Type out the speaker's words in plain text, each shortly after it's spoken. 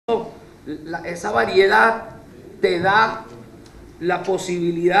esa variedad te da la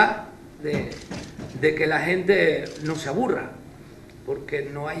posibilidad de que la gente no se aburra, porque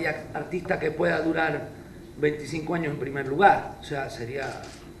no hay artista que pueda durar 25 años en primer lugar, o sea, sería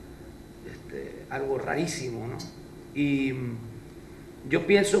algo rarísimo, ¿no? Y yo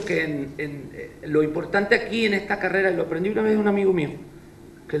pienso que lo importante aquí en esta carrera, y lo aprendí una vez de un amigo mío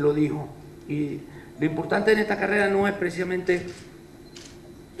que lo dijo, y lo importante en esta carrera no es precisamente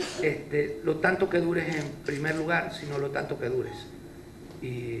lo tanto que dures en primer lugar, sino lo tanto que dures.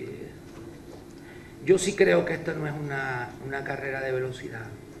 Y yo sí creo que esta no es una carrera de velocidad.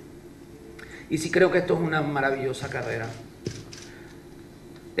 Y sí creo que esto es una maravillosa carrera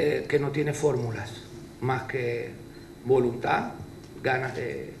que no tiene fórmulas, más que voluntad, ganas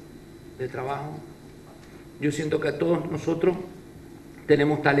de trabajo. Yo siento que todos nosotros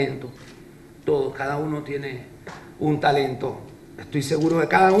tenemos talento, todos, cada uno tiene un talento. Estoy seguro que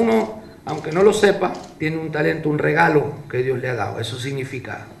cada uno, aunque no lo sepa, tiene un talento, un regalo que Dios le ha dado. Eso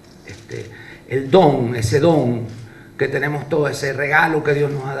significa el don, ese don que tenemos todos, ese regalo que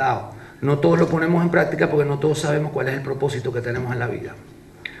Dios nos ha dado. No todos lo ponemos en práctica porque no todos sabemos cuál es el propósito que tenemos en la vida.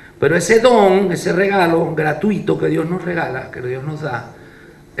 Pero ese don, ese regalo gratuito que Dios nos regala, que Dios nos da,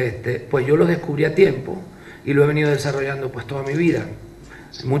 pues yo lo descubrí a tiempo y lo he venido desarrollando pues toda mi vida.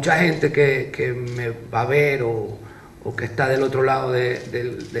 Mucha gente que me va a ver o que está del otro lado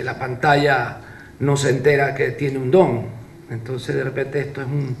de la pantalla no se entera que tiene un don. Entonces de repente esto es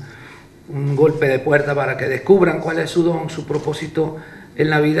un golpe de puerta para que descubran cuál es su don, su propósito en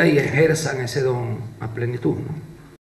la vida y ejerzan ese don a plenitud, ¿no?